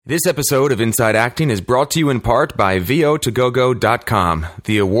This episode of Inside Acting is brought to you in part by VO2GoGo.com,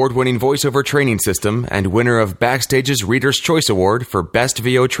 the award-winning voiceover training system and winner of Backstage's Reader's Choice Award for Best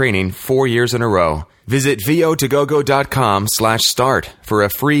VO Training 4 years in a row. Visit VO2GoGo.com/start for a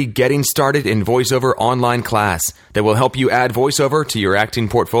free Getting Started in VoiceOver online class that will help you add voiceover to your acting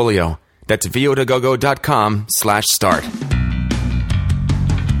portfolio. That's VO2GoGo.com/start.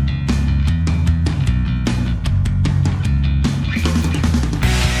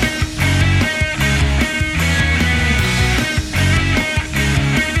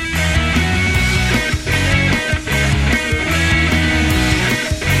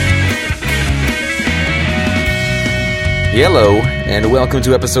 Hello, and welcome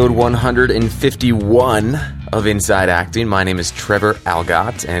to episode 151 of Inside Acting. My name is Trevor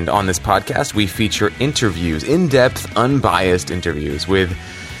Algatt, and on this podcast we feature interviews, in-depth, unbiased interviews with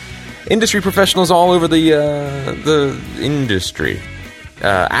industry professionals all over the industry.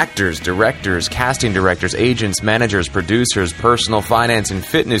 Actors, directors, casting directors, agents, managers, producers, personal finance and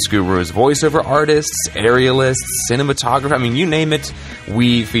fitness gurus, voiceover artists, aerialists, cinematographers. I mean, you name it,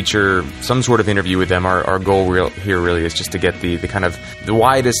 we feature some sort of interview with them. Our goal here really is just to get the kind of the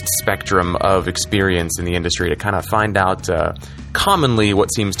widest spectrum of experience in the industry to kind of find out commonly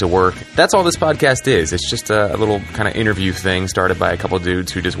what seems to work. That's all this podcast is. It's just a little kind of interview thing started by a couple of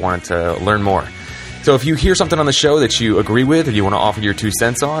dudes who just wanted to learn more. So if you hear something on the show that you agree with or you want to offer your 2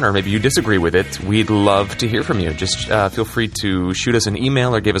 cents on, or maybe you disagree with it, we'd love to hear from you. Just feel free to shoot us an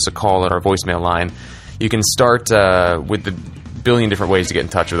email or give us a call at our voicemail line. You can start with the billion different ways to get in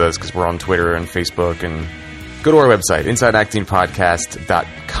touch with us because we're on Twitter and Facebook. And go to our website,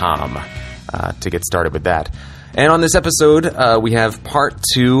 InsideActingPodcast.com, to get started with that. And on this episode, we have part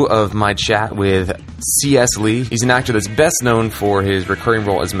 2 of my chat with C.S. Lee. He's an actor that's best known for his recurring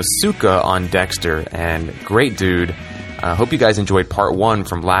role as Masuka on Dexter, and great dude. Hope you guys enjoyed part 1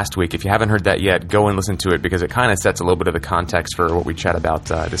 from last week. If you haven't heard that yet, go and listen to it because it kind of sets a little bit of the context for what we chat about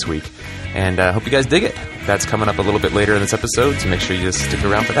this week. And hope you guys dig it. That's coming up a little bit later in this episode, so make sure you just stick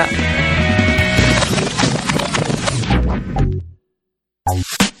around for that.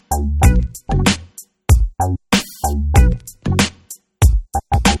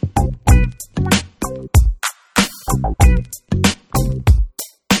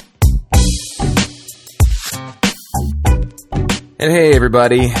 And hey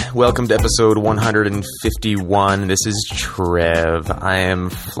everybody, welcome to episode 151. This is Trev. I am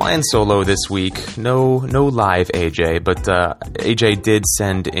flying solo this week. No live AJ, but AJ did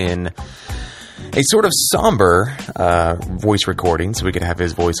send in a sort of somber voice recording so we could have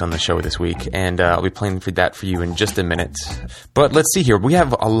his voice on the show this week, and I'll be playing for that for you in just a minute. But let's see here. We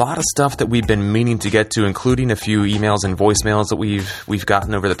have a lot of stuff that we've been meaning to get to, including a few emails and voicemails that we've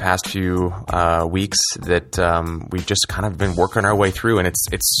gotten over the past few weeks that we've just kind of been working our way through, and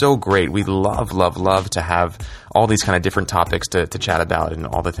it's so great. We love to have all these kind of different topics to chat about, and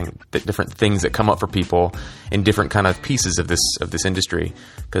all the different things that come up for people in different kind of pieces of this industry,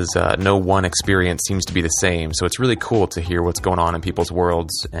 because no one experience seems to be the same. So it's really cool to hear what's going on in people's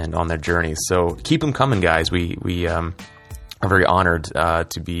worlds and on their journeys. So keep them coming, guys. We are very honored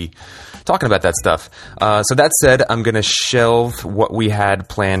to be talking about that stuff. So that said, I'm going to shelve what we had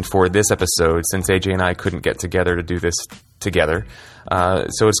planned for this episode since AJ and I couldn't get together to do this together.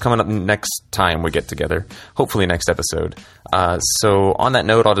 So it's coming up next time we get together, hopefully next episode. So on that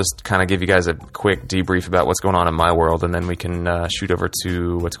note, I'll just kind of give you guys a quick debrief about what's going on in my world, and then we can shoot over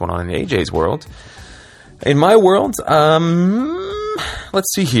to what's going on in AJ's world. In my world,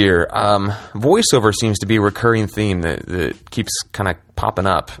 let's see here. Voiceover seems to be a recurring theme that keeps kind of popping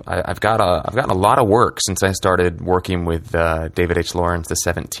up. I've gotten a lot of work since I started working with David H. Lawrence the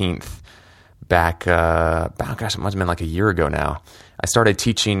 17th back, it must have been like a year ago now. I started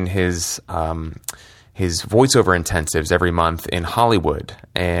teaching his voiceover intensives every month in Hollywood,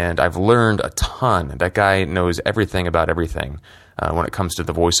 and I've learned a ton. That guy knows everything about everything when it comes to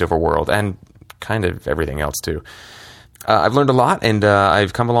the voiceover world, and kind of everything else too. I've learned a lot, and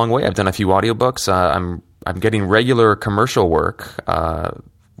I've come a long way. I've done a few audiobooks. I'm getting regular commercial work,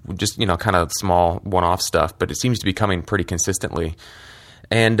 just kind of small one-off stuff, but it seems to be coming pretty consistently.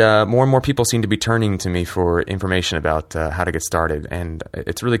 And more and more people seem to be turning to me for information about how to get started, and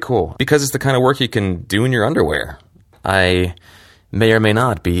it's really cool because it's the kind of work you can do in your underwear. I may or may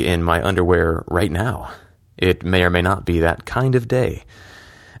not be in my underwear right now. It may or may not be that kind of day.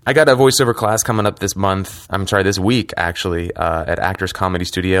 I got a voiceover class coming up this week, actually, at Actors Comedy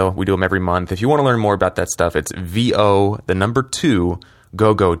Studio. We do them every month. If you want to learn more about that stuff, it's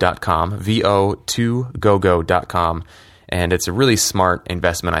VO2GoGo.com, VO2GoGo.com. And it's a really smart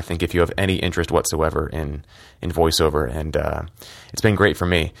investment, I think, if you have any interest whatsoever in voiceover. And it's been great for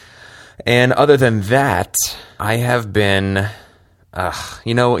me. And other than that, I have been,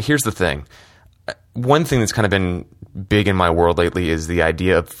 here's the thing. One thing that's kind of been big in my world lately is the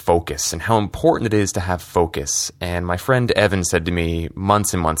idea of focus and how important it is to have focus. And my friend Evan said to me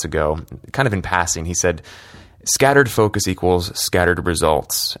months and months ago, kind of in passing, he said, scattered focus equals scattered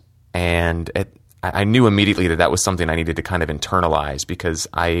results. And I knew immediately that was something I needed to kind of internalize, because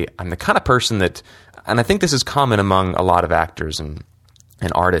I'm the kind of person that, and I think this is common among a lot of actors and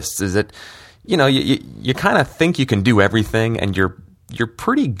artists, is that, you kind of think you can do everything, and you're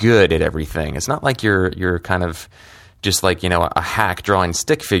pretty good at everything. It's not like you're kind of just like, a hack drawing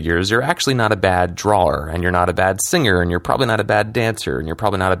stick figures. You're actually not a bad drawer, and you're not a bad singer, and you're probably not a bad dancer, and you're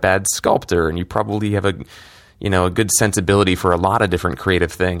probably not a bad sculptor, and you probably have a good sensibility for a lot of different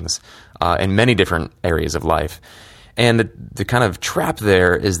creative things in many different areas of life. And the kind of trap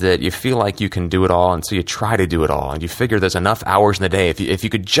there is that you feel like you can do it all, and so you try to do it all, and you figure there's enough hours in the day. If you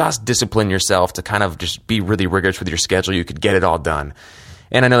could just discipline yourself to kind of just be really rigorous with your schedule, you could get it all done.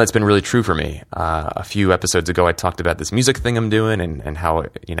 And I know that's been really true for me. A few episodes ago, I talked about this music thing I'm doing and how,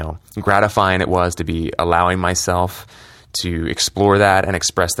 gratifying it was to be allowing myself to explore that and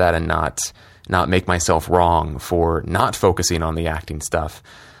express that, and not make myself wrong for not focusing on the acting stuff.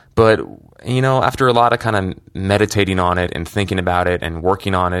 But, after a lot of kind of meditating on it and thinking about it and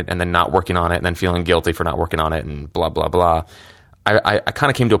working on it and then not working on it and then feeling guilty for not working on it and blah, blah, blah, I kind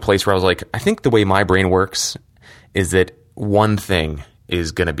of came to a place where I was like, I think the way my brain works is that one thing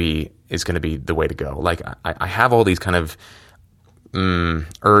is going to be the way to go. Like I have all these kind of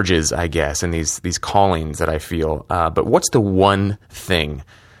urges, I guess, and these callings that I feel. But what's the one thing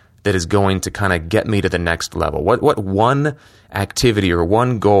that is going to kind of get me to the next level? What one activity or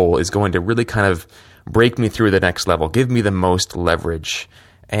one goal is going to really kind of break me through the next level, give me the most leverage?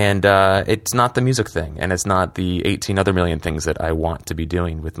 And it's not the music thing, and it's not the 18 other million things that I want to be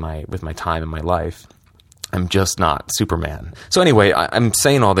doing with my time and my life. I'm just not Superman. So anyway, I'm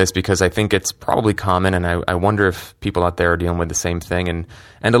saying all this because I think it's probably common, and I wonder if people out there are dealing with the same thing. And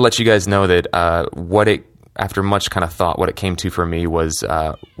to let you guys know that after much kind of thought, what it came to for me was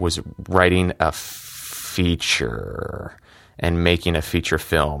writing a feature and making a feature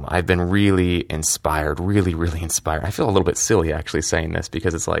film. I've been really inspired, really, really inspired. I feel a little bit silly actually saying this,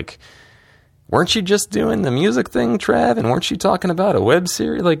 because it's like, weren't you just doing the music thing, Trev? And weren't you talking about a web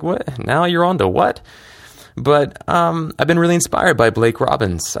series? Like, what? Now you're on to what? But I've been really inspired by Blake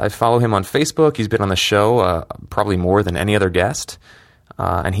Robbins. I follow him on Facebook. He's been on the show probably more than any other guest.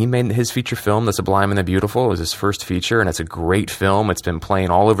 And he made his feature film, The Sublime and the Beautiful. It was his first feature, and it's a great film. It's been playing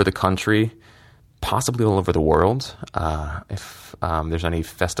all over the country, possibly all over the world, if there's any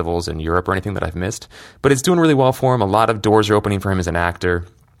festivals in Europe or anything that I've missed. But it's doing really well for him. A lot of doors are opening for him as an actor,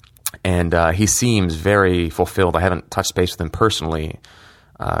 and he seems very fulfilled. I haven't touched base with him personally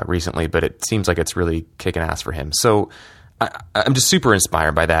recently, but it seems like it's really kicking ass for him. So I'm just super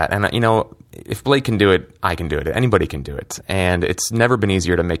inspired by that. And, if Blake can do it, I can do it. Anybody can do it. And it's never been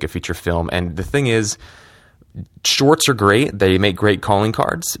easier to make a feature film. And the thing is, shorts are great. They make great calling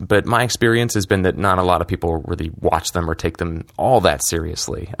cards. But my experience has been that not a lot of people really watch them or take them all that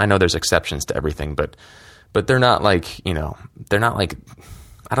seriously. I know there's exceptions to everything, but they're not like, they're not like,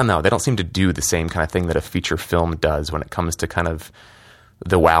 I don't know. They don't seem to do the same kind of thing that a feature film does when it comes to kind of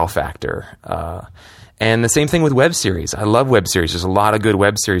the wow factor. And the same thing with web series. I love web series. There's a lot of good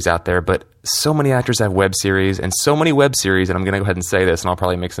web series out there, but so many actors have web series, and so many web series, and I'm going to go ahead and say this, and I'll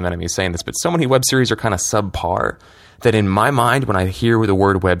probably make some enemies saying this, but so many web series are kind of subpar that in my mind, when I hear the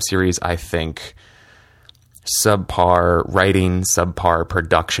word web series, I think subpar writing, subpar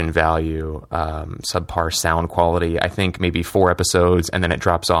production value, subpar sound quality. I think maybe 4 episodes, and then it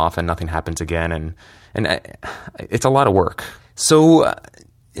drops off and nothing happens again, and it's a lot of work. So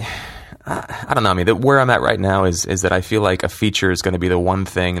I don't know. I mean, where I'm at right now is that I feel like a feature is going to be the one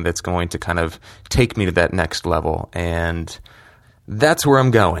thing that's going to kind of take me to that next level. And that's where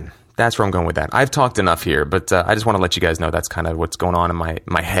I'm going. That's where I'm going with that. I've talked enough here, but I just want to let you guys know that's kind of what's going on in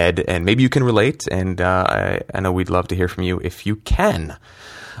my head. And maybe you can relate. And I know we'd love to hear from you if you can.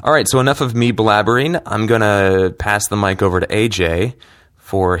 All right. So enough of me blabbering. I'm going to pass the mic over to AJ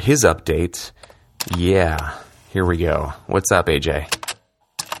for his update. Yeah. Here we go. What's up, AJ?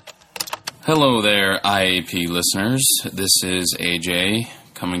 Hello there, IAP listeners. This is AJ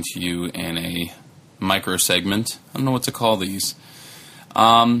coming to you in a micro segment. I don't know what to call these.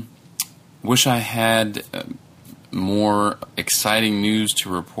 Wish I had more exciting news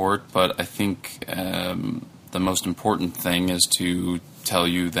to report, but I think the most important thing is to tell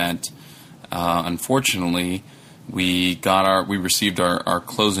you that unfortunately we received our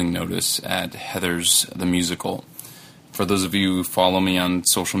closing notice at Heathers the Musical. For those of you who follow me on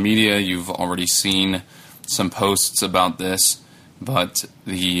social media, you've already seen some posts about this, but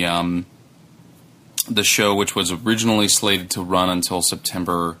the show, which was originally slated to run until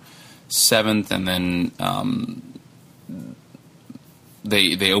September 7th, and then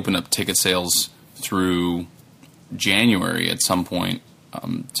they opened up ticket sales through January at some point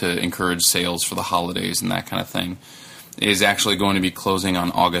to encourage sales for the holidays and that kind of thing, is actually going to be closing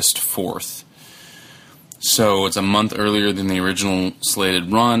on August 4th. So it's a month earlier than the original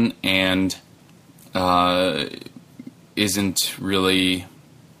slated run, and isn't really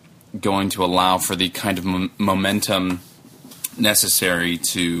going to allow for the kind of momentum necessary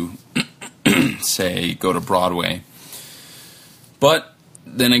to, say, go to Broadway. But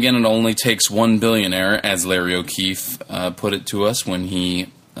then again, it only takes one billionaire, as Larry O'Keefe put it to us when he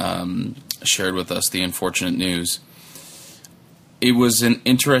shared with us the unfortunate news. It was an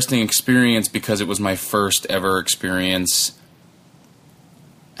interesting experience because it was my first ever experience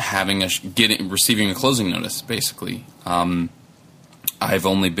receiving a closing notice, basically. I've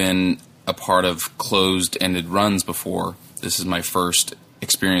only been a part of closed-ended runs before. This is my first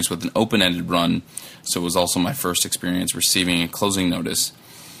experience with an open-ended run, so it was also my first experience receiving a closing notice.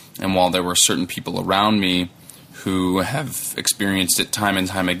 And while there were certain people around me who have experienced it time and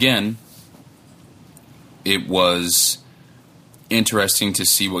time again, it was interesting to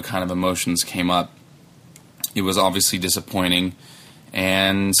see what kind of emotions came up. It was obviously disappointing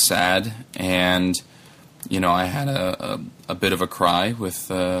and sad, and I had a bit of a cry with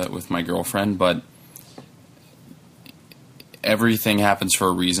my girlfriend, but everything happens for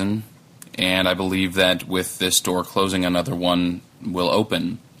a reason, and I believe that with this door closing, another one will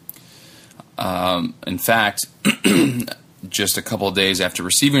open. In fact, just a couple of days after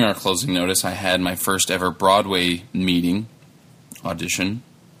receiving our closing notice, I had my first ever Broadway audition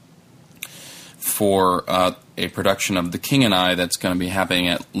for a production of The King and I that's going to be happening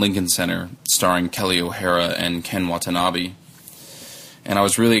at Lincoln Center, starring Kelly O'Hara and Ken Watanabe. And I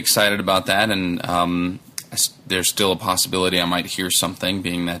was really excited about that, and there's still a possibility I might hear something,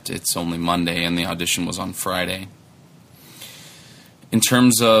 being that it's only Monday and the audition was on Friday. In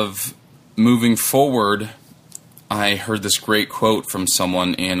terms of moving forward, I heard this great quote from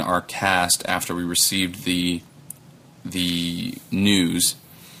someone in our cast after we received the news,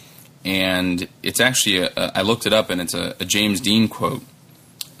 and it's actually I looked it up, and it's a James Dean quote.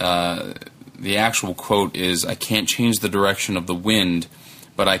 The actual quote is, "I can't change the direction of the wind,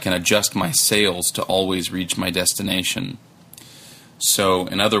 but I can adjust my sails to always reach my destination." So,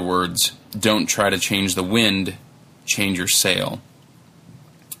 in other words, don't try to change the wind, change your sail.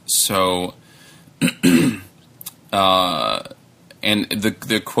 So, and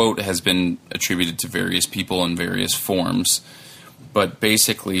the quote has been attributed to various people in various forms, but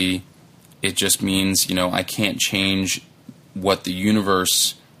basically it just means, I can't change what the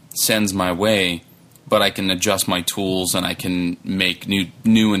universe sends my way, but I can adjust my tools and I can make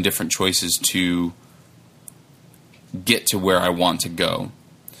new and different choices to get to where I want to go.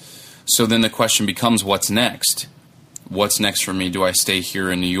 So then the question becomes, what's next? What's next for me? Do I stay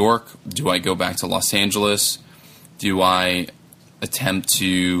here in New York? Do I go back to Los Angeles? Do I attempt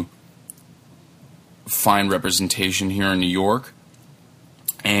to find representation here in New York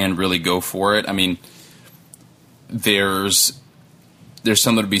and really go for it? I mean, there's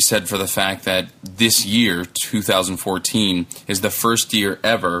something to be said for the fact that this year, 2014, is the first year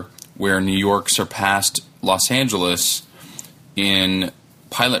ever where New York surpassed Los Angeles in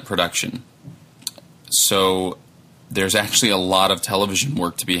pilot production. So there's actually a lot of television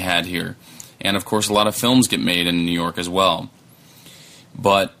work to be had here. And, of course, a lot of films get made in New York as well.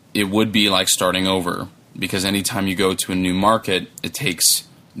 But it would be like starting over, because anytime you go to a new market, it takes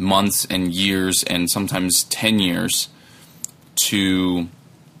months and years and sometimes 10 years to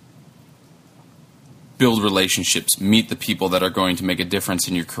build relationships, meet the people that are going to make a difference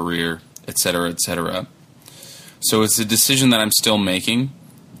in your career, etc., etc. So it's a decision that I'm still making,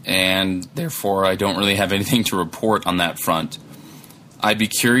 and therefore I don't really have anything to report on that front. I'd be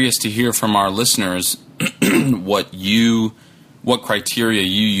curious to hear from our listeners what criteria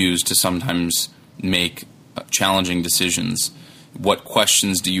you use to sometimes make challenging decisions. What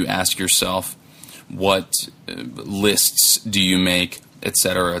questions do you ask yourself? What lists do you make,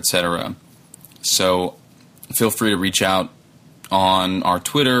 etc., etc.? So feel free to reach out on our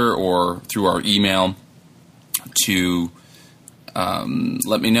Twitter or through our email to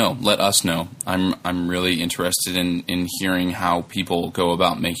let us know. I'm really interested in hearing how people go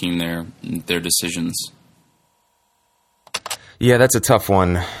about making their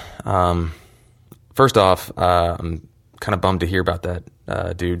First off, I'm kind of bummed to hear about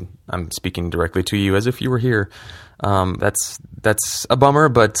that, dude. I'm speaking directly to you as if you were here. That's a bummer,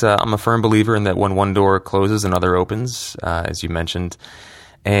 but I'm a firm believer in that when one door closes, another opens, as you mentioned.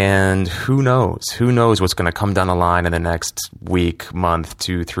 And who knows what's going to come down the line in the next week, month,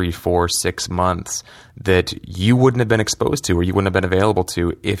 2, 3, 4, 6 months that you wouldn't have been exposed to or you wouldn't have been available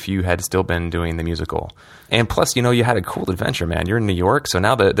to if you had still been doing the musical. And plus, you had a cool adventure, man. You're in New York. So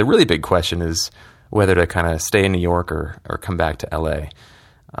now the really big question is whether to kind of stay in New York or come back to LA.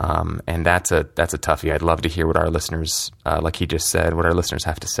 And that's a toughie. I'd love to hear what our listeners, like he just said, what our listeners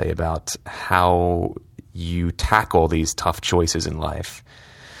have to say about how you tackle these tough choices in life.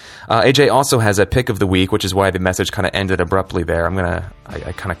 AJ also has a pick of the week, which is why the message kind of ended abruptly there.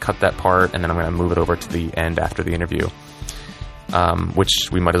 I kind of cut that part, and then I'm going to move it over to the end after the interview, which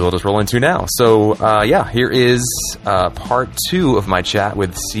we might as well just roll into now. So, here is part 2 of my chat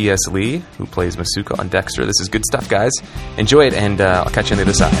with C.S. Lee, who plays Masuko on Dexter. This is good stuff, guys. Enjoy it, and I'll catch you on the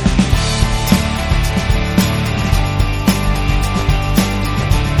other side.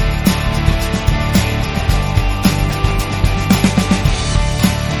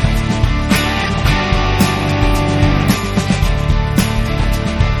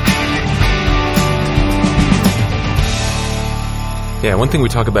 Yeah, one thing we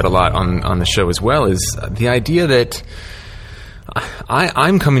talk about a lot on the show as well is the idea that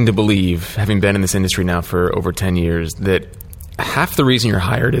I'm coming to believe, having been in this industry now for over 10 years, that half the reason you're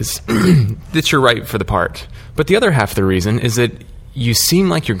hired is that you're right for the part. But the other half of the reason is that you seem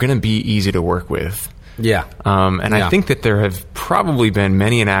like you're going to be easy to work with. Yeah. I think that there have probably been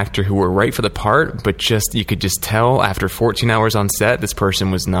many an actor who were right for the part, but you could just tell after 14 hours on set, this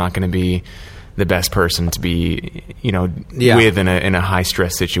person was not going to be the best person to be, with in a high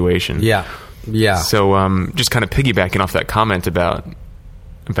stress situation. Yeah. Yeah. So, just kind of piggybacking off that comment about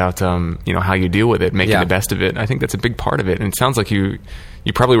how you deal with it, making the best of it. I think that's a big part of it. And it sounds like you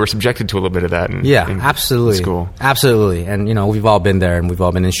probably were subjected to a little bit of that. Absolutely. In school. Absolutely. And, we've all been there, and we've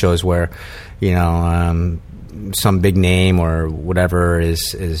all been in shows where, some big name or whatever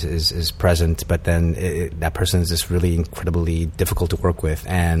is present, but then that person is just really incredibly difficult to work with.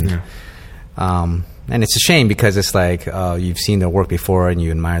 And, and it's a shame because it's like, you've seen their work before and you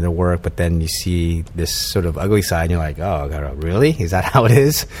admire their work, but then you see this sort of ugly side and you're like, oh, God, really? Is that how it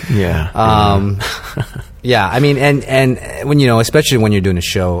is? Yeah. Yeah. I mean, and when, especially when you're doing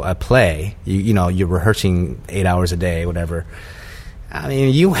a play, you're rehearsing 8 hours a day, whatever. I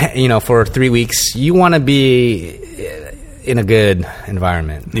mean, for 3 weeks, you want to be in a good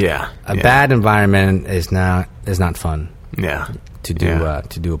environment. Yeah. A bad environment is not fun. Yeah. To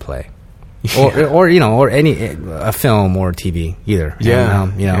do a play. Or a film or TV either. Yeah.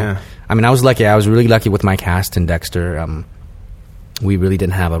 And, I mean, I was lucky. I was really lucky with my cast in Dexter. We really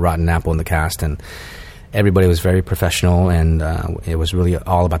didn't have a rotten apple in the cast, and everybody was very professional, and it was really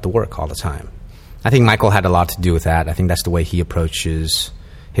all about the work all the time. I think Michael had a lot to do with that. I think that's the way he approaches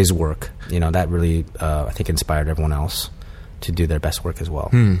his work. That really, I think, inspired everyone else to do their best work as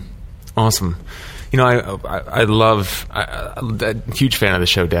well. Awesome. I'm a huge fan of the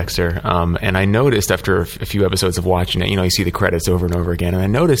show Dexter, and I noticed after a few episodes of watching it, you see the credits over and over again, and I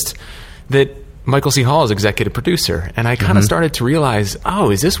noticed that Michael C. Hall is executive producer, and I kind of started to realize,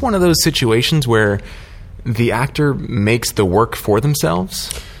 is this one of those situations where the actor makes the work for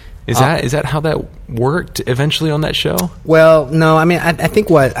themselves? Is that how that worked eventually on that show? Well, no. I mean, I think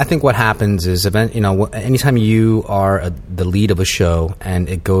what happens is, anytime you are the lead of a show and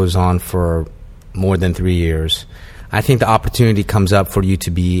it goes on for more than 3 years, I think the opportunity comes up for you to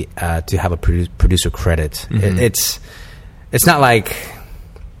be to have a producer credit. It's not like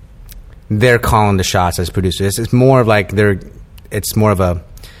they're calling the shots as producers. It's more of like it's more of a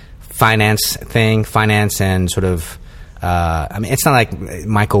finance and sort of. It's not like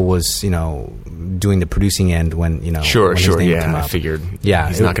Michael was, doing the producing end when Sure. When his name Yeah, came up. I figured. Yeah,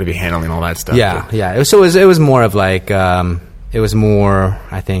 he's not going to be handling all that stuff. Yeah. So it was more of like, it was more,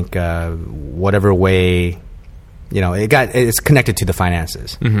 I think, whatever way, it's connected to the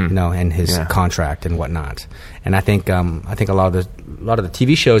finances, and his contract and whatnot. And I think a lot of the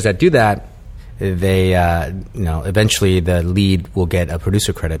TV shows that do that, they, eventually the lead will get a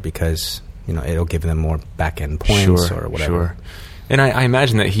producer credit because. It'll give them more back-end points or whatever. Sure. And I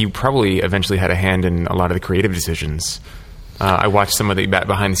imagine that he probably eventually had a hand in a lot of the creative decisions. I watched some of the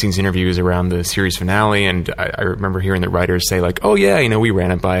behind-the-scenes interviews around the series finale, and I remember hearing the writers say, like, oh, yeah, we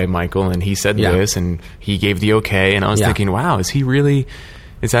ran it by Michael, and he said this, and he gave the okay. And I was thinking, wow, is he really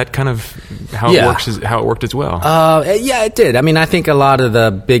Is that kind of how Yeah. it works? How it worked as well? Yeah, it did. I mean, I think a lot of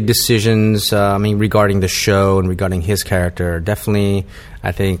the big decisions, regarding the show and regarding his character, definitely,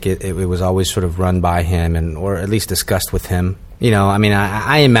 I think it was always sort of run by him, or at least discussed with him. You know, I mean,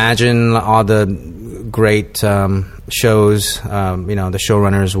 I imagine all the great shows. The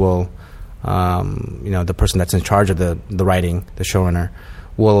showrunners will, the person that's in charge of the writing, the showrunner,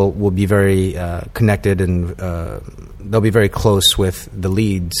 will be very connected, and they'll be very close with the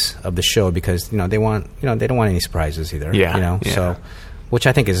leads of the show, because they don't want any surprises either. Yeah. So, which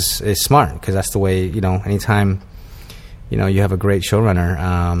I think is smart, because that's the way, anytime you have a great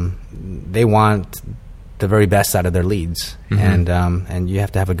showrunner, they want the very best out of their leads, and you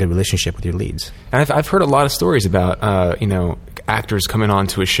have to have a good relationship with your leads. And I've heard a lot of stories about actors coming on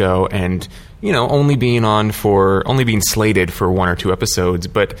to a show and only being slated for 1 or 2 episodes,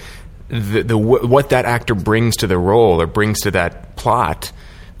 but what that actor brings to the role or brings to that plot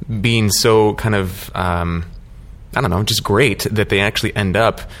being so kind of just great, that they actually end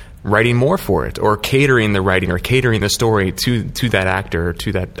up writing more for it, or catering the writing or catering the story to that actor,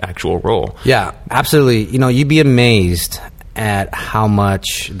 to that actual role. Yeah, absolutely. You'd be amazed at how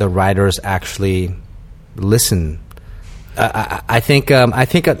much the writers actually listen. I think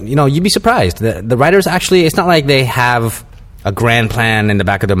you'd be surprised. The writers actually, it's not like they have a grand plan in the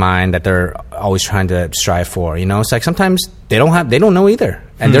back of their mind that they're always trying to strive for. It's like sometimes they don't know either,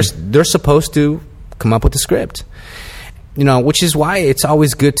 and they're supposed to come up with the script. Which is why it's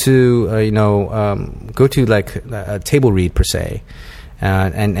always good to go to like a table read per se,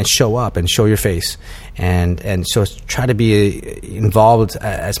 and show up and show your face, and so try to be involved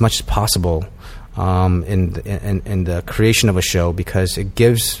as much as possible in the creation of a show, because it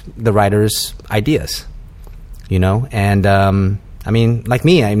gives the writers ideas, and like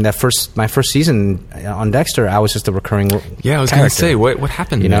me, my first season on Dexter, I was just a recurring Yeah, I was going to say, what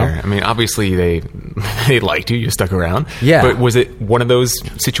happened there? I mean, obviously they liked you, you stuck around. Yeah. But was it one of those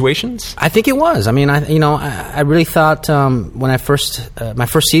situations? I think it was. I mean, I really thought when my first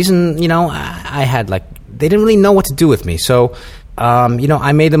season, I had they didn't really know what to do with me. So,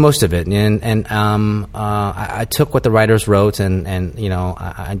 I made the most of it, and I took what the writers wrote, and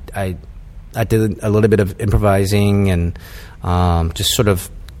I did a little bit of improvising and just sort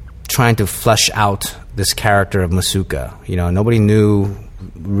of trying to flesh out this character of Masuka. Nobody knew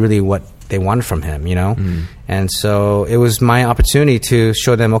really what they wanted from him, and so it was my opportunity to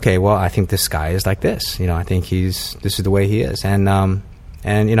show them, okay, well, I think this guy is like this. I think this is the way he is, and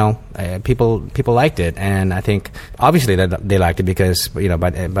people liked it, and I think obviously that they liked it because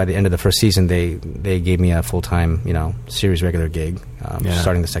by the end of the first season they gave me a full-time series regular gig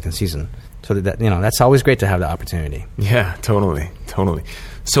starting the second season. So that's always great to have the opportunity. Yeah, totally.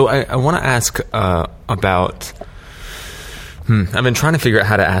 So I want to ask about. I've been trying to figure out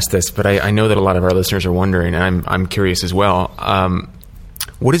how to ask this, but I know that a lot of our listeners are wondering, and I'm curious as well.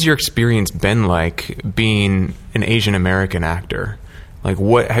 What has your experience been like being an Asian American actor? Like,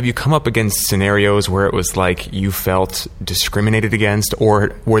 what have you come up against scenarios where it was like you felt discriminated against,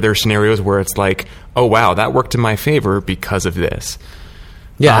 or were there scenarios where it's like, oh wow, that worked in my favor because of this?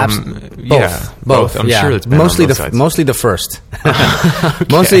 Yeah, both. I'm sure it's been mostly on both sides. Mostly the first. Okay.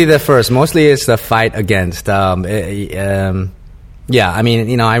 Mostly the first. Mostly it's the fight against. I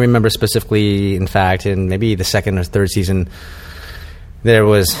remember specifically, in fact, in maybe the second or third season, there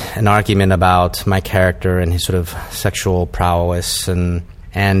was an argument about my character and his sort of sexual prowess, and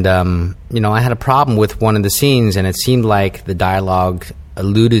I had a problem with one of the scenes, and it seemed like the dialogue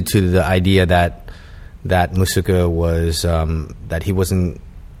alluded to the idea that Masuka was that he wasn't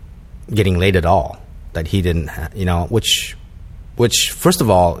getting laid at all, that he didn't, which first of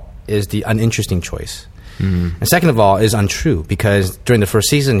all is the uninteresting choice, and second of all is untrue, because during the first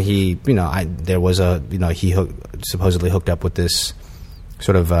season he supposedly hooked up with this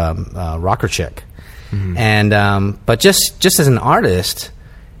sort of rocker chick, and but just as an artist,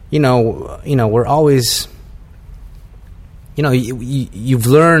 we're always. You've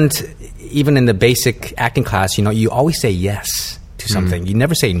learned, even in the basic acting class, you always say yes to something. You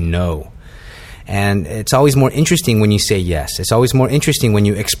never say no. And it's always more interesting when you say yes. It's always more interesting when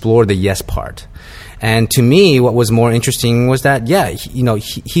you explore the yes part. And to me, what was more interesting was that,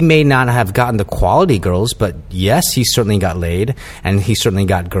 he may not have gotten the quality girls, but yes, he certainly got laid, and he certainly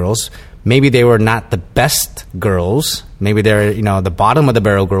got girls. Maybe they were not the best girls. Maybe they're, the bottom of the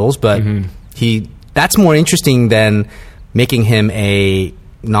barrel girls, but that's more interesting than making him a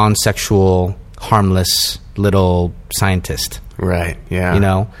non-sexual, harmless little scientist. Right,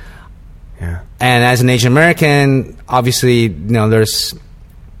 yeah. Yeah. And as an Asian American, obviously, there's,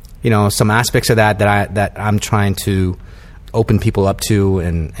 some aspects of that I'm trying to open people up to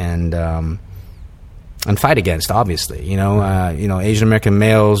and fight against. Obviously, Asian American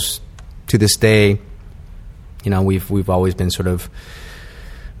males to this day, we've always been sort of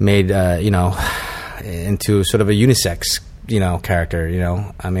made into sort of a unisex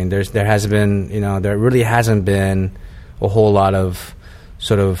character. I mean, there really hasn't been a whole lot of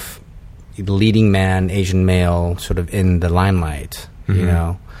sort of leading man Asian male sort of in the limelight.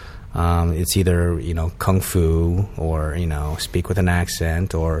 It's either kung fu or speak with an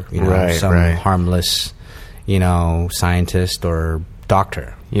accent or harmless scientist or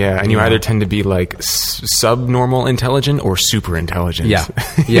doctor. Yeah, and you either tend to be like subnormal intelligent or super intelligent. Yeah,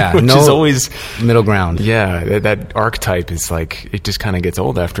 which is always middle ground. Yeah, that archetype is like, it just kind of gets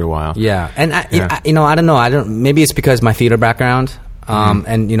old after a while. Yeah, and I don't know. Maybe it's because my theater background.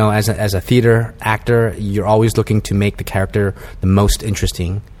 And as a theater actor, you're always looking to make the character the most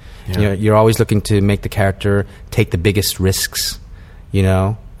interesting. Yeah. You're always looking to make the character take the biggest risks.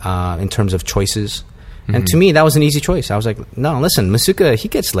 In terms of choices. And to me, that was an easy choice. I was like, no, listen, Masuka, he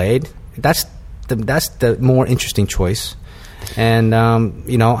gets laid. That's the more interesting choice. And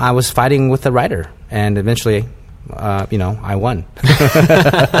I was fighting with the writer, and eventually, I won.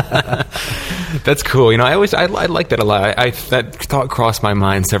 That's cool. I like that a lot. That thought crossed my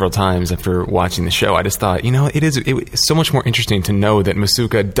mind several times after watching the show. I just thought, it is so much more interesting to know that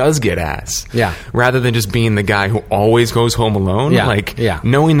Masuka does get ass. Yeah. Rather than just being the guy who always goes home alone. Yeah.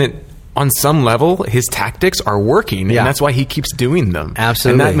 Knowing that on some level his tactics are working, and that's why he keeps doing them.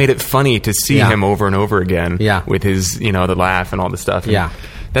 Absolutely. And that made it funny to see him over and over again. Yeah. With his, the laugh and all the stuff. And yeah.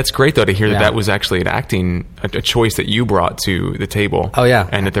 That's great, though, to hear that was actually a choice that you brought to the table. Oh, yeah.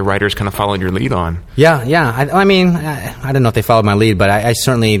 And that the writers kind of followed your lead on. Yeah. I mean, I don't know if they followed my lead, but I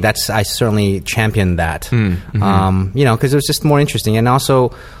certainly championed that. Because it was just more interesting. And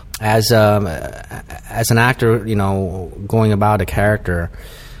also, as an actor, going about a character,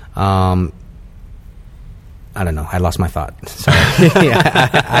 I don't know. I lost my thought. Sorry.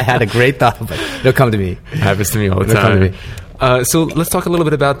 I had a great thought, but it'll come to me. It happens to me all the time. It'll come to me. So let's talk a little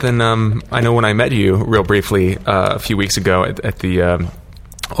bit about then. I know when I met you real briefly a few weeks ago at the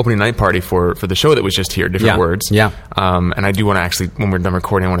opening night party for the show that was just here, Different Words. Yeah. And I do want to actually, when we're done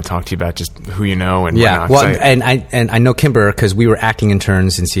recording, I want to talk to you about just who you know and whatnot. Well, and I know Kimber because we were acting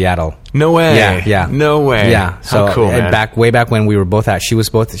interns in Seattle. No way. Yeah. No way. Yeah. So how cool, man. Way back when we were both she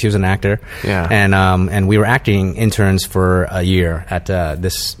was an actor. Yeah. And we were acting interns for a year at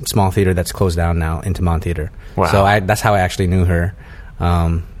this small theater that's closed down now, Intiman Theater. Wow. So that's how I actually knew her,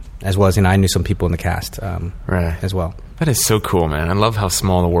 as well as I knew some people in the cast as well. That is so cool, man. I love how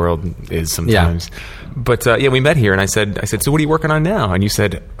small the world is sometimes. Yeah. But we met here, and I said, so what are you working on now? And you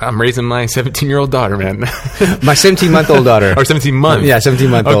said, I'm raising my 17-year-old daughter, man. My 17-month-old daughter. Or 17-month. Yeah,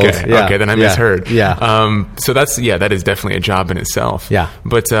 17-month-old. Okay, yeah. Okay, then I misheard. Yeah. So that is definitely a job in itself. Yeah.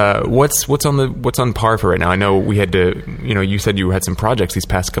 But what's on par for right now? I know we had to, you said you had some projects these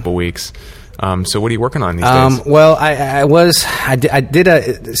past couple weeks. So what are you working on these days? Well, I did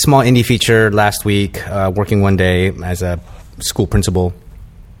a small indie feature last week, working one day as a school principal,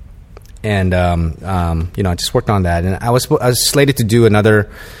 and I just worked on that. And I was slated to do another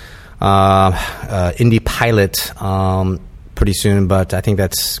indie pilot pretty soon, but I think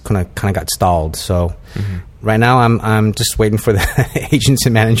that's kind of got stalled. So right now I'm just waiting for the agents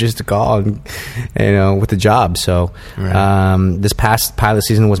and managers to call and, with the job. So this past pilot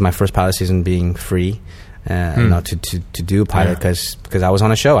season was my first pilot season being free, to do a pilot because I was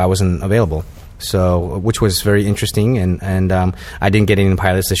on a show, I wasn't available. So which was very interesting, and I didn't get any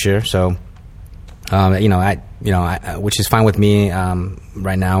pilots this year. So which is fine with me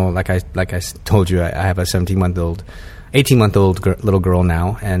right now. Like I told you, I have a 18-month-old little girl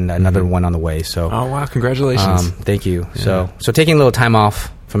now, and another one on the way. So, oh wow, congratulations! Thank you. Yeah. So taking a little time off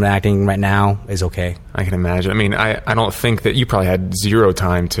from the acting right now is okay. I can imagine. I mean, I don't think that you probably had zero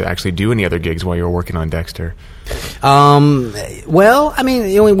time to actually do any other gigs while you were working on Dexter. Well, I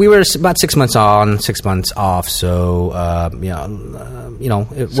mean, we were about 6 months on, 6 months off. So,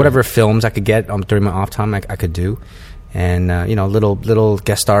 whatever films I could get during my off time, I could do, and little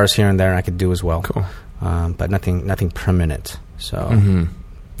guest stars here and there I could do as well. Cool. But nothing permanent. So. Mm-hmm.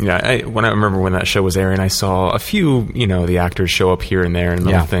 Yeah, I remember when that show was airing, I saw a few, the actors show up here and there and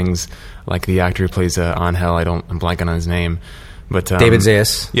little things, like the actor who plays Angel. I'm blanking on his name, but David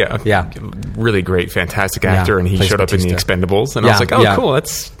Zayas. Yeah, really great, fantastic actor, and he showed up in The Expendables, and I was like, cool,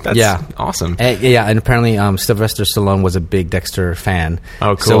 that's awesome. And apparently Sylvester Stallone was a big Dexter fan.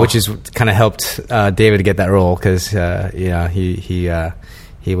 Oh, cool. So which is kind of helped David get that role because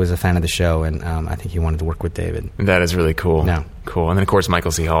he was a fan of the show, and I think he wanted to work with David. That is really cool. Yeah. Cool. And then, of course,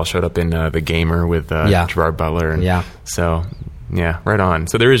 Michael C. Hall showed up in The Gamer with Gerard Butler. And Yeah. So, yeah, right on.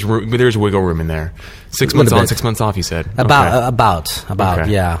 So there's wiggle room in there. 6 months on, 6 months off, you said? About,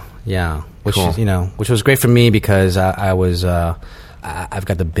 Okay. yeah. Which, Cool. which was great for me because I've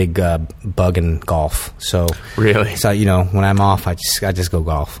got the big bug in golf. So Really? So when I'm off, I just go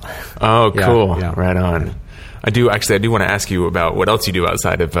golf. Oh, Yeah, cool. yeah. Right on. I do want to ask you about what else you do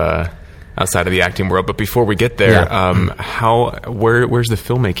outside of the acting world. But before we get there, where's the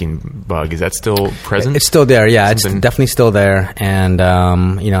filmmaking bug? Is that still present? It's still there. Yeah, Something- it's definitely still there. And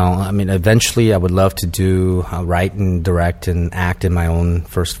eventually, I would love to do write and direct and act in my own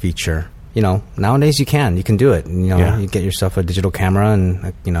first feature. Nowadays you can do it. Yeah. You get yourself a digital camera,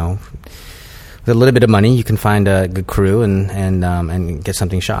 and with a little bit of money, you can find a good crew and get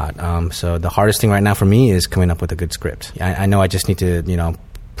something shot. So the hardest thing right now for me is coming up with a good script. I know I just need to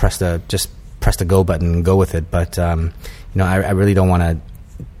press the go button and go with it, but I really don't want to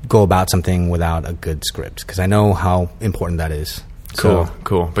go about something without a good script because I know how important that is.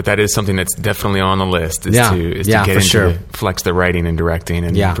 Cool. But that is something that's definitely on the list. Is Yeah. to Yeah, get for into sure. flex the writing and directing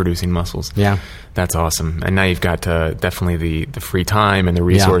and Yeah. producing muscles. Yeah. That's awesome. And now you've got definitely the free time and the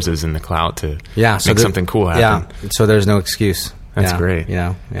resources and the clout to make something cool happen. Yeah, so there's no excuse. That's Yeah, great.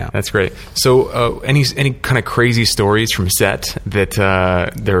 Yeah. That's great. So, any kind of crazy stories from set that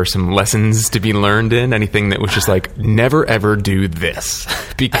there are some lessons to be learned in? Anything that was just like, never ever do this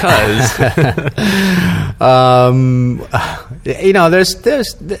because there's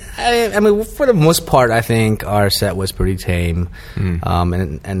for the most part, I think our set was pretty tame.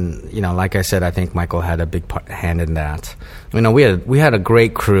 And like I said, I think Michael had a big hand in that. We had a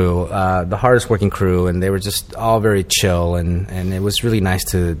great crew, the hardest working crew, and they were just all very chill, and it was really nice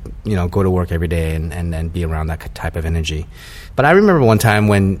to go to work every day and be around that type of energy. But I remember one time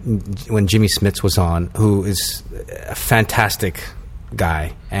when Jimmy Smits was on, who is a fantastic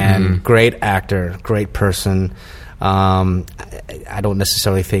guy and great actor, great person. I don't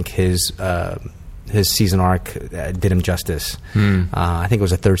necessarily think his season arc did him justice. I think it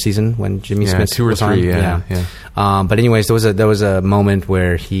was the third season when Jimmy Smits 2 or was 3. on. Yeah. But anyways, there was a moment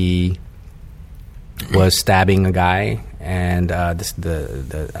where he was stabbing a guy, and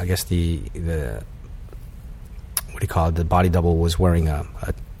the what do you call it? The body double was wearing a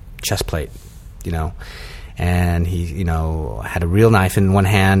chest plate, and he had a real knife in one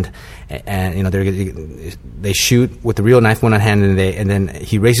hand, and they shoot with the real knife in one hand, and then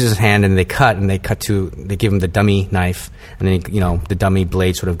he raises his hand and they give him the dummy knife, and then the dummy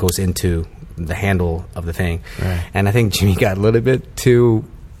blade sort of goes into the handle of the thing. Right. And I think Jimmy got a little bit too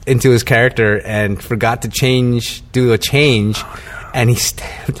into his character and forgot to do a change. Oh, no. And he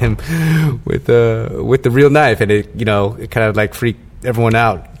stabbed him with the real knife, and it kind of like freaked everyone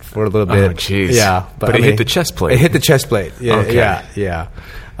out for a little bit. Oh, jeez. Yeah, but it hit the chest plate. It hit the chest plate. Yeah, okay. Yeah.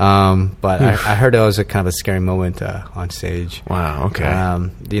 But I heard it was a kind of a scary moment on stage. Wow. Okay.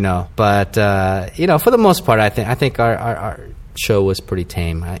 But for the most part, I think our show was pretty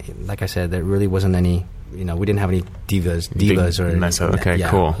tame. Like I said, there really wasn't any. We didn't have any divas or mess up. Okay, yeah,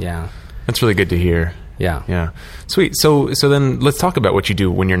 cool. Yeah, that's really good to hear. Yeah. Sweet. So then let's talk about what you do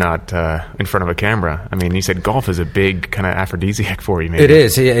when you're not in front of a camera. I mean, you said golf is a big kind of aphrodisiac for you, maybe. It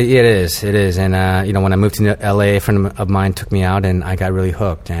is. And when I moved to LA, a friend of mine took me out, and I got really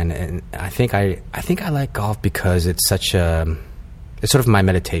hooked. And I think I like golf because it's it's sort of my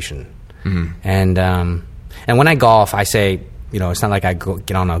meditation. Mm-hmm. And when I golf, I say, it's not like I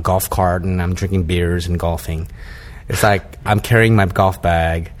get on a golf cart and I'm drinking beers and golfing. It's like I'm carrying my golf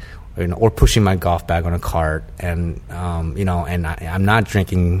bag, or pushing my golf bag on a cart, and and I'm not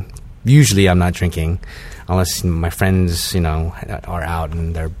drinking. Usually, I'm not drinking, unless my friends, are out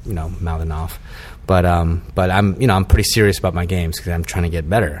and they're, mouthing off. But I'm pretty serious about my games because I'm trying to get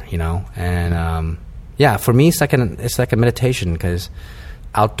better, And for me, it's like a meditation because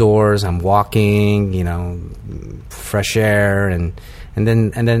outdoors, I'm walking, fresh air, and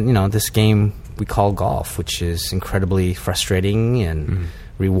then this game we call golf, which is incredibly frustrating and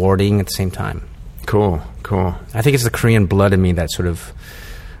rewarding at the same time. Cool. I think it's the Korean blood in me that sort of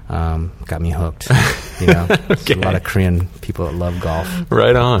got me hooked. Okay. There's a lot of Korean people that love golf.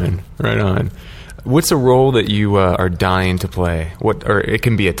 Right on. What's a role that you are dying to play? Or it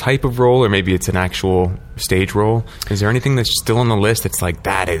can be a type of role, or maybe it's an actual stage role. Is there anything that's still on the list that's like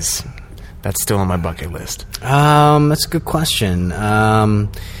that's still on my bucket list? That's a good question.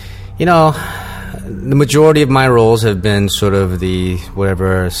 The majority of my roles have been sort of the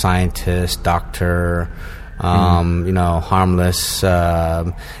whatever scientist, doctor, harmless.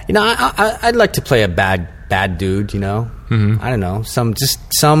 I'd like to play a bad bad dude, you know. I don't know, some.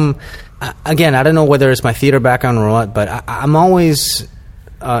 Again, I don't know whether it's my theater background or what, but I'm always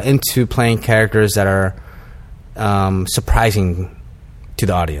into playing characters that are surprising to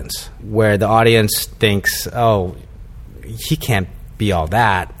the audience, where the audience thinks, "Oh, he can't be all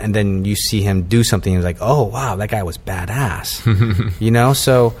that," and then you see him do something, and it's like, "Oh, wow, that guy was badass," you know.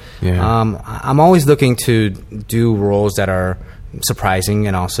 So, I'm always looking to do roles that are surprising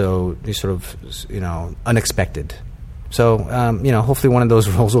and also sort of, you know, unexpected. So, you know, hopefully one of those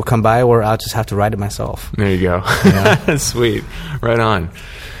roles will come by, or I'll just have to write it myself. There you go. Yeah. Sweet. Right on.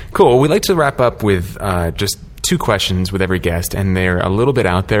 Cool. We like to wrap up with just 2 questions with every guest, and they're a little bit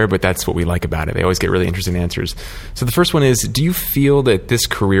out there, but that's what we like about it. They always get really interesting answers. So the first one is, do you feel that this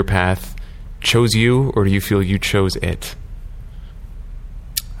career path chose you, or do you feel you chose it?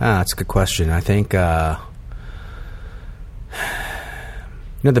 That's a good question. I think, you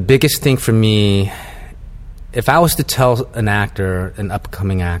know, the biggest thing for me, if I was to tell an actor, an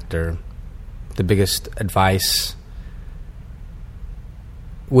upcoming actor, the biggest advice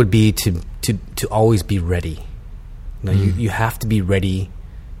would be to always be ready. You know, you have to be ready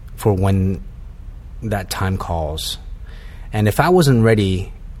for when that time calls. And if I wasn't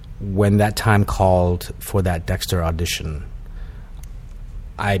ready when that time called for that Dexter audition,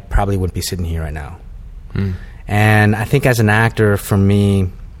 I probably wouldn't be sitting here right now. And I think as an actor, for me,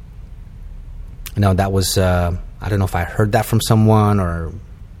 you know, that was, I don't know if I heard that from someone, or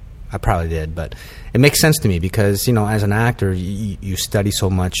I probably did, but it makes sense to me because, you know, as an actor, you study so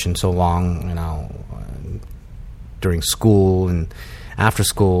much and so long, you know, during school and after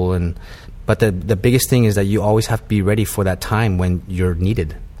school. But the biggest thing is that you always have to be ready for that time when you're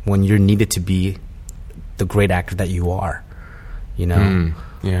needed to be the great actor that you are, you know.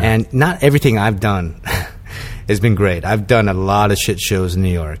 And not everything I've done has been great. I've done a lot of shit shows in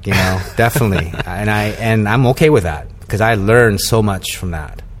New York, you know, definitely. And I'm okay with that because I learned so much from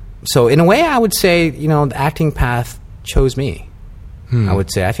that. So in a way, I would say, you know, the acting path chose me. I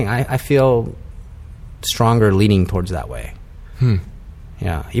would say. I think I feel stronger leaning towards that way.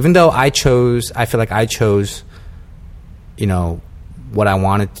 Yeah. Even though I feel like I chose, you know, what I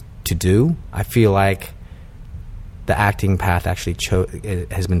wanted to do, I feel like the acting path actually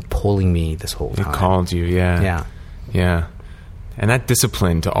has been pulling me this whole time. It called you, yeah. And that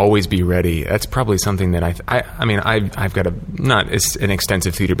discipline to always be ready, that's probably something that I mean, I've got not as an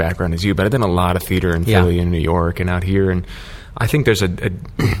extensive theater background as you, but I've done a lot of theater in Philly and New York and out here, and I think there's a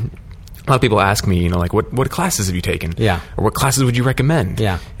lot of people ask me, you know, like, what classes have you taken? Yeah. Or what classes would you recommend?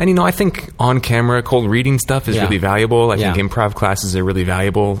 Yeah. And, you know, I think on-camera cold reading stuff is really valuable. I think improv classes are really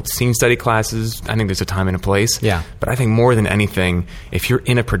valuable. Scene study classes, I think there's a time and a place. Yeah. But I think more than anything, if you're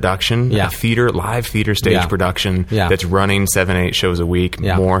in a production, a theater, live theater stage production that's running 7-8 shows a week,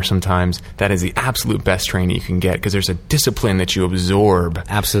 more sometimes, that is the absolute best training you can get because there's a discipline that you absorb.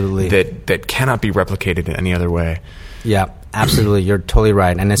 Absolutely. That cannot be replicated in any other way. Yeah. Absolutely, you're totally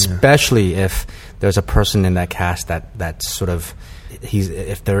right, and especially if there's a person in that cast that sort of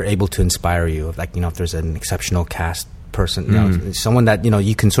if they're able to inspire you, like, you know, if there's an exceptional cast person, you know, someone that, you know,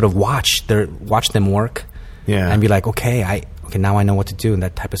 you can sort of watch them work, and be like, okay, now I know what to do in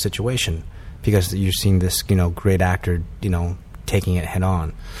that type of situation because you're seeing this, you know, great actor, you know, taking it head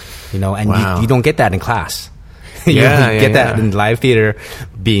on, you know, and you don't get that in class. You get that in live theater,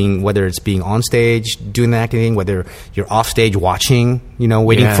 whether it's being on stage doing the acting, whether you're off stage watching, you know,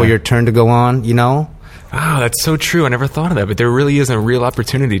 waiting for your turn to go on, you know. Wow, that's so true. I never thought of that, but there really is a real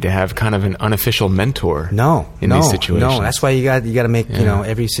opportunity to have kind of an unofficial mentor. In these situations. No, that's why you got to make you know,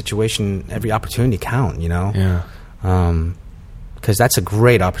 every situation, every opportunity count. You know. Because that's a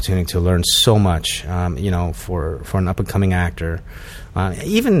great opportunity to learn so much, you know, for an up and coming actor.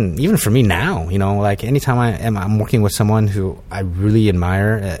 Even for me now, you know, like anytime I'm working with someone who I really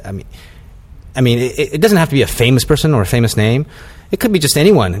admire. I mean, it doesn't have to be a famous person or a famous name. It could be just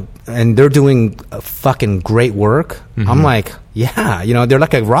anyone, and they're doing fucking great work. I'm like, yeah, you know, they're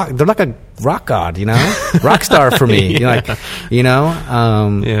like a rock god, you know, rock star for me. You're like, you know,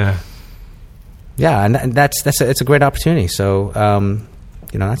 yeah, and it's a great opportunity. So,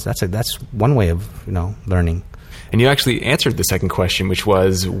 you know, that's one way of, you know, learning. And you actually answered the second question, which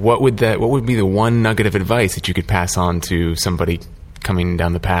was, what would be the one nugget of advice that you could pass on to somebody coming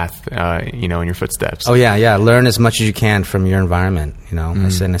down the path, you know, in your footsteps? Oh yeah, learn as much as you can from your environment, you know,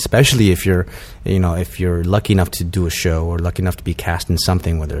 and especially if you're lucky enough to do a show or lucky enough to be cast in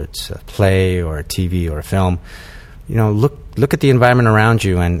something, whether it's a play or a TV or a film. You know, look at the environment around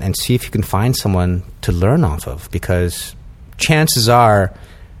you and see if you can find someone to learn off of, because chances are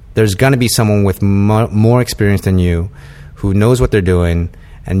there's going to be someone with more experience than you who knows what they're doing,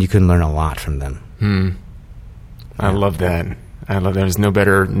 and you can learn a lot from them. I love that. There's no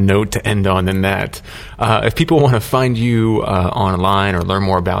better note to end on than that. If people want to find you online or learn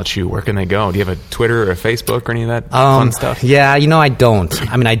more about you, where can they go? Do you have a Twitter or a Facebook or any of that fun stuff? Yeah, I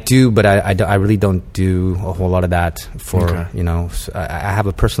don't. I mean, I do, but I really don't do a whole lot of that for, So I have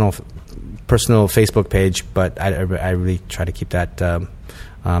a personal Facebook page, but I really try to keep that to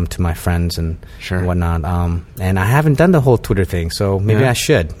my friends and whatnot. And I haven't done the whole Twitter thing, so maybe I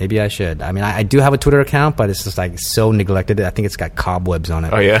should. I mean, I do have a Twitter account, but it's just like so neglected. I think it's got cobwebs on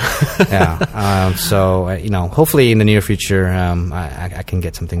it. Oh, yeah? Yeah. So, hopefully in the near future, I can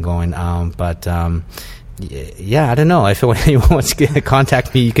get something going. Yeah, I don't know. If anyone wants to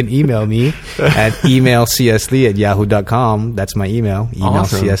contact me, you can email me at emailcslee@yahoo.com. That's my email,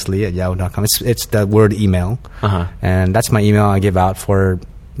 emailcslee@yahoo.com. It's the word email. And that's my email I give out for,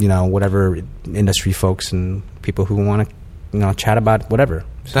 whatever industry folks and people who want to, chat about whatever.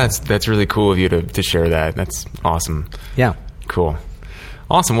 So. That's really cool of you to share that. That's awesome. Yeah. Cool.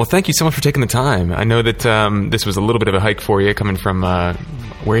 Awesome. Well, thank you so much for taking the time. I know that this was a little bit of a hike for you coming from, where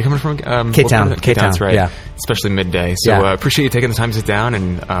are you coming from? K-Town. K-Town's right. Yeah. Especially midday. So appreciate you taking the time to sit down,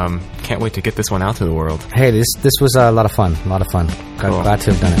 and can't wait to get this one out to the world. Hey, this was a lot of fun. Cool. Glad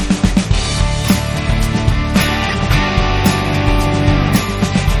to have done it.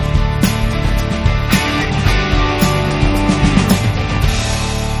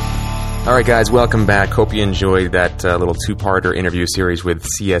 All right, guys, welcome back. Hope you enjoyed that little two-parter interview series with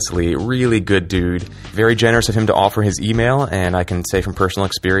C.S. Lee. Really good dude. Very generous of him to offer his email, and I can say from personal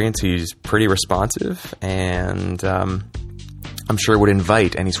experience he's pretty responsive, and I'm sure would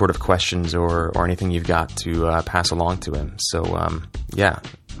invite any sort of questions or anything you've got to pass along to him. So,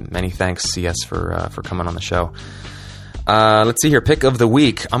 many thanks, C.S., for coming on the show. Let's see here. Pick of the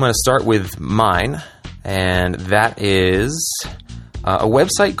week. I'm going to start with mine, and that is... a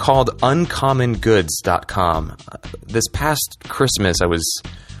website called uncommongoods.com. This past Christmas, I was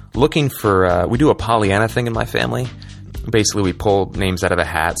looking for... we do a Pollyanna thing in my family. Basically, we pull names out of a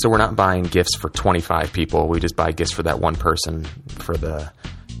hat. So we're not buying gifts for 25 people. We just buy gifts for that one person for the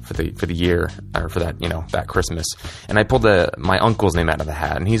year, or for that, that Christmas. And I pulled my uncle's name out of the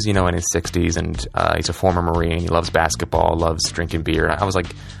hat. And he's, in his 60s, and he's a former Marine. He loves basketball, loves drinking beer. And I was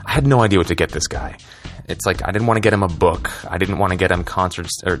like, I had no idea what to get this guy. It's like I didn't want to get him a book. I didn't want to get him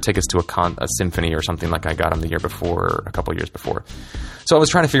concerts or tickets to a symphony or something like I got him the year before, or a couple of years before. So I was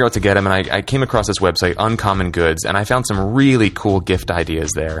trying to figure out to get him, and I came across this website, Uncommon Goods, and I found some really cool gift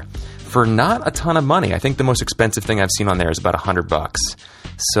ideas there for not a ton of money. I think the most expensive thing I've seen on there is about $100.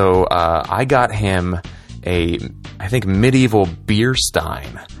 So I got him I think medieval beer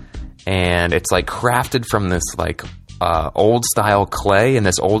stein, and it's like crafted from this like old style clay in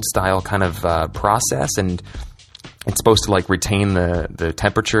this old style kind of process, and it's supposed to like retain the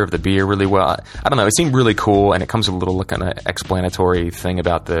temperature of the beer really well. I don't know. It seemed really cool, and it comes with a little kind of explanatory thing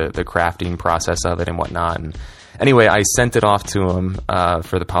about the crafting process of it and whatnot. And anyway, I sent it off to him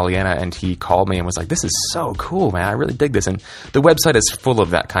for the Pollyanna, and he called me and was like, "This is so cool, man. I really dig this." And the website is full of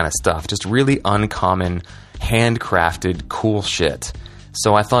that kind of stuff, just really uncommon, handcrafted, cool shit.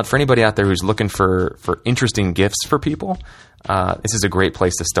 So I thought for anybody out there who's looking for interesting gifts for people, this is a great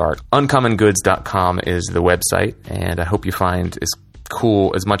place to start. Uncommongoods.com is the website, and I hope you find as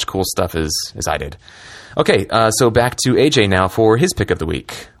much cool stuff as I did. Okay, so back to AJ now for his pick of the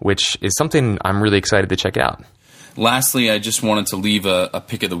week, which is something I'm really excited to check out. Lastly, I just wanted to leave a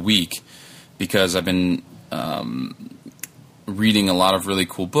pick of the week because I've been reading a lot of really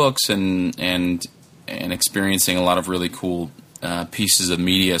cool books and experiencing a lot of really cool pieces of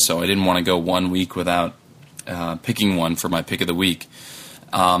media, so I didn't want to go 1 week without picking one for my pick of the week.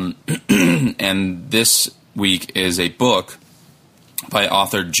 And this week is a book by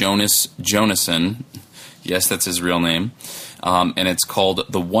author Jonas Jonasson. Yes, that's his real name. And it's called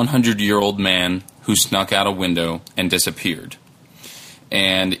The 100-Year-Old Man Who Snuck Out a Window and Disappeared.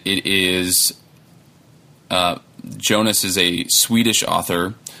 And it is... Jonas is a Swedish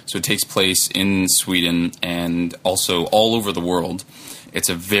author, so it takes place in Sweden and also all over the world. It's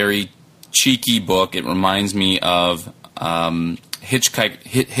a very cheeky book. It reminds me of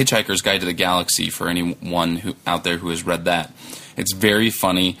Hitchhiker's Guide to the Galaxy, for anyone out there who has read that. It's very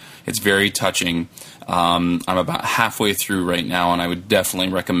funny. It's very touching. I'm about halfway through right now, and I would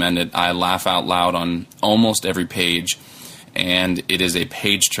definitely recommend it. I laugh out loud on almost every page, and it is a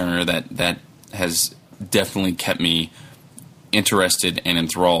page-turner that has definitely kept me interested and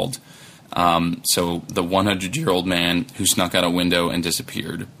enthralled. So The 100-Year-Old Man Who Snuck Out a Window and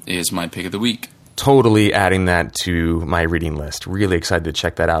Disappeared is my pick of the week. Totally adding that to my reading list. Really excited to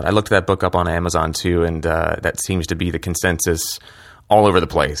check that out. I looked that book up on Amazon too, and that seems to be the consensus all over the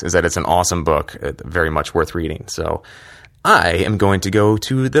place is that it's an awesome book, very much worth reading. So I am going to go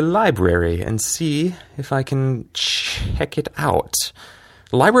to the library and see if I can check it out.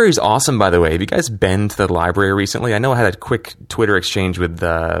 The library is awesome, by the way. Have you guys been to the library recently? I know I had a quick Twitter exchange with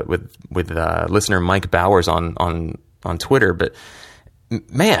listener Mike Bowers on Twitter, but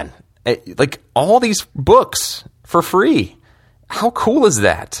man, like all these books for free. How cool is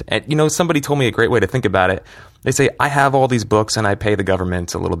that? And, somebody told me a great way to think about it. They say, I have all these books and I pay the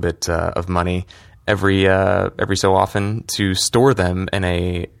government a little bit of money every so often to store them in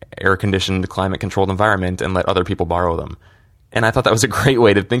a air-conditioned, climate-controlled environment and let other people borrow them. And I thought that was a great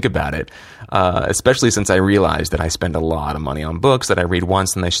way to think about it, especially since I realized that I spend a lot of money on books that I read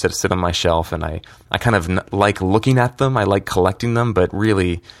once and they sit on my shelf, and I kind of like looking at them. I like collecting them, but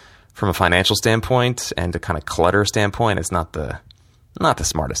really from a financial standpoint and a kind of clutter standpoint, it's not the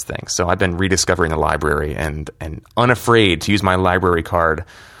smartest thing. So I've been rediscovering the library and unafraid to use my library card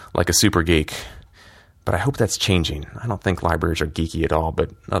like a super geek. But I hope that's changing. I don't think libraries are geeky at all,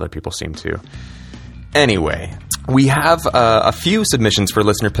 but other people seem to. Anyway, we have a few submissions for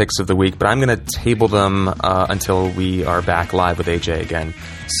listener picks of the week, but I'm going to table them until we are back live with AJ again.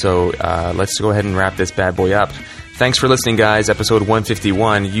 So let's go ahead and wrap this bad boy up. Thanks for listening, guys. Episode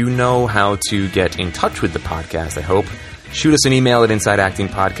 151. You know how to get in touch with the podcast, I hope. Shoot us an email at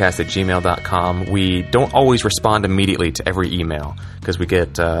insideactingpodcast@gmail.com. We don't always respond immediately to every email because we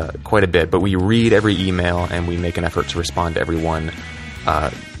get quite a bit, but we read every email and we make an effort to respond to everyone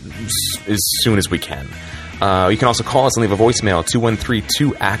as soon as we can. You can also call us and leave a voicemail,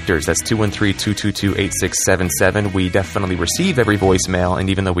 213-2-ACTORS. That's 213-222-8677. We definitely receive every voicemail, and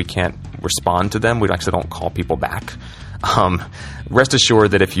even though we can't respond to them, we actually don't call people back. Rest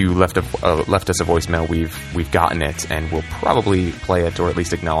assured that if you left us a voicemail, we've gotten it, and we'll probably play it or at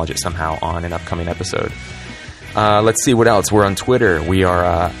least acknowledge it somehow on an upcoming episode. Let's see what else. We're on Twitter. We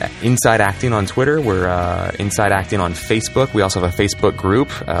are Inside Acting on Twitter. We're Inside Acting on Facebook. We also have a Facebook group.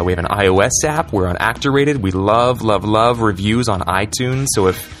 We have an iOS app. We're on ActorRated. We love reviews on iTunes. So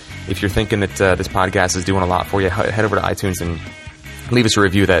if you're thinking that this podcast is doing a lot for you, head over to iTunes and leave us a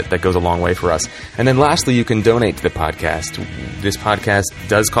review. That goes a long way for us. And then lastly, you can donate to the podcast. This podcast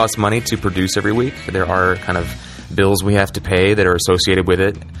does cost money to produce every week. There are kind of bills we have to pay that are associated with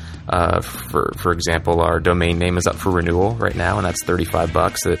it. For example, our domain name is up for renewal right now, and that's $35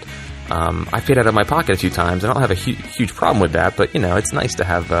 that I paid out of my pocket a few times. I don't have a huge problem with that, but it's nice to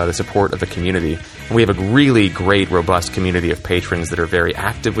have the support of the community. And we have a really great, robust community of patrons that are very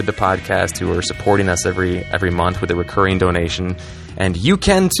active with the podcast, who are supporting us every month with a recurring donation. And you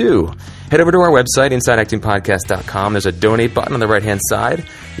can too. Head over to our website, InsideActingPodcast.com. There's a donate button on the right-hand side.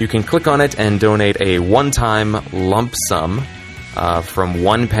 You can click on it and donate a one-time lump sum from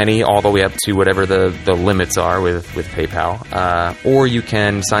 1 penny all the way up to whatever the limits are with PayPal. Or you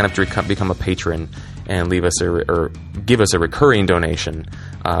can sign up to become a patron and leave us or give us a recurring donation,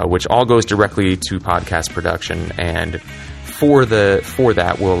 which all goes directly to podcast production. And for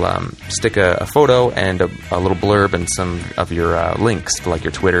that, we'll stick a photo and a little blurb and some of your links to like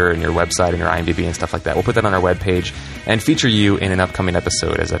your Twitter and your website and your IMDb and stuff like that. We'll put that on our webpage and feature you in an upcoming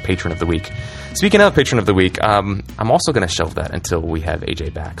episode as a Patron of the Week. Speaking of Patron of the Week, I'm also going to shelve that until we have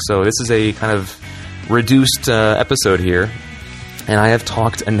AJ back. So this is a kind of reduced episode here, and I have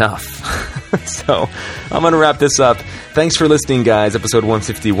talked enough. So I'm going to wrap this up. Thanks for listening, guys. Episode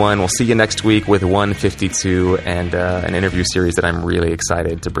 151. We'll see you next week with 152 and an interview series that I'm really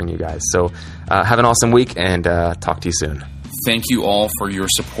excited to bring you guys. So have an awesome week, and talk to you soon. Thank you all for your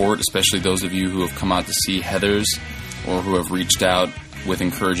support, especially those of you who have come out to see Heathers or who have reached out with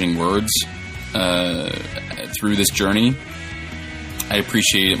encouraging words through this journey. I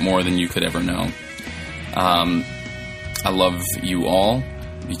appreciate it more than you could ever know. I love you all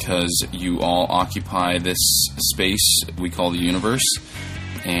because you all occupy this space we call the universe,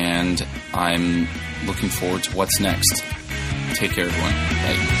 and I'm looking forward to what's next. Take care, everyone.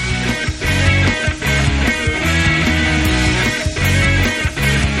 Bye.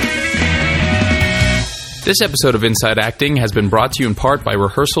 This episode of Inside Acting has been brought to you in part by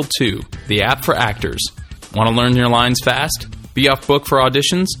Rehearsal 2, the app for actors. Want to learn your lines fast? Be off book for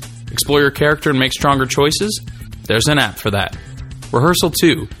auditions? Explore your character and make stronger choices? There's an app for that. Rehearsal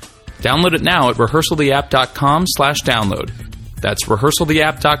 2. Download it now at rehearsaltheapp.com/download. That's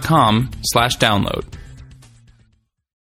rehearsaltheapp.com/download.